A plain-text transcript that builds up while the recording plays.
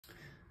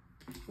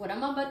What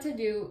I'm about to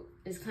do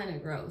is kind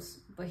of gross,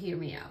 but hear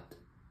me out.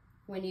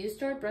 When you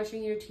start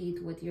brushing your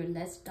teeth with your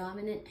less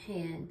dominant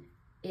hand,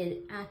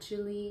 it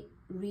actually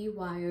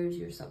rewires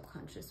your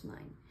subconscious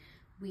mind.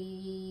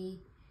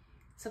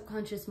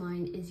 Subconscious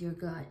mind is your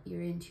gut,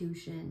 your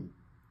intuition.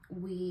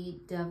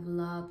 We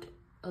developed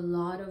a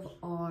lot of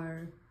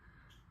our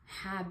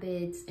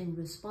habits and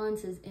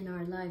responses in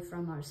our life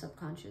from our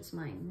subconscious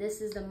mind. This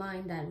is the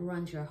mind that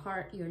runs your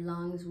heart, your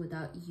lungs,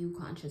 without you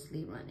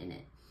consciously running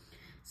it.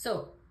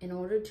 So in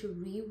order to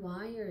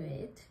rewire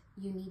it,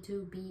 you need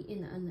to be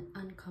in an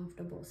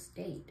uncomfortable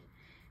state.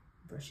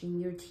 Brushing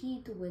your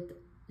teeth with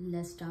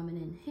less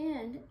dominant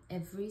hand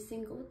every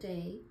single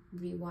day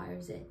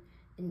rewires it.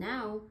 And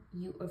now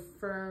you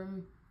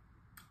affirm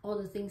all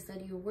the things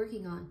that you're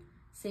working on,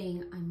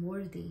 saying, I'm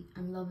worthy,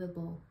 I'm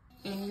lovable.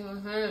 In your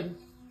head.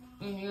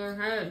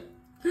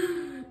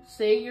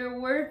 Say you're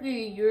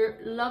worthy, you're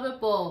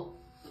lovable,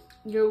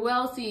 you're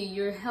wealthy,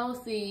 you're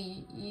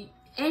healthy.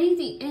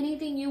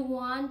 Anything you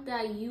want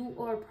that you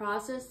are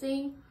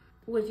processing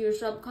with your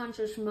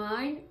subconscious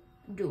mind,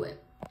 do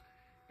it.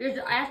 There's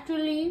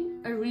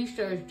actually a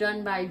research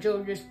done by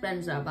Joe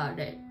Dispenza about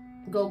it.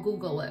 Go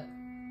Google it.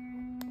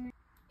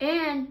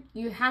 And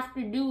you have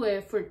to do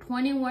it for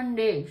 21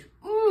 days.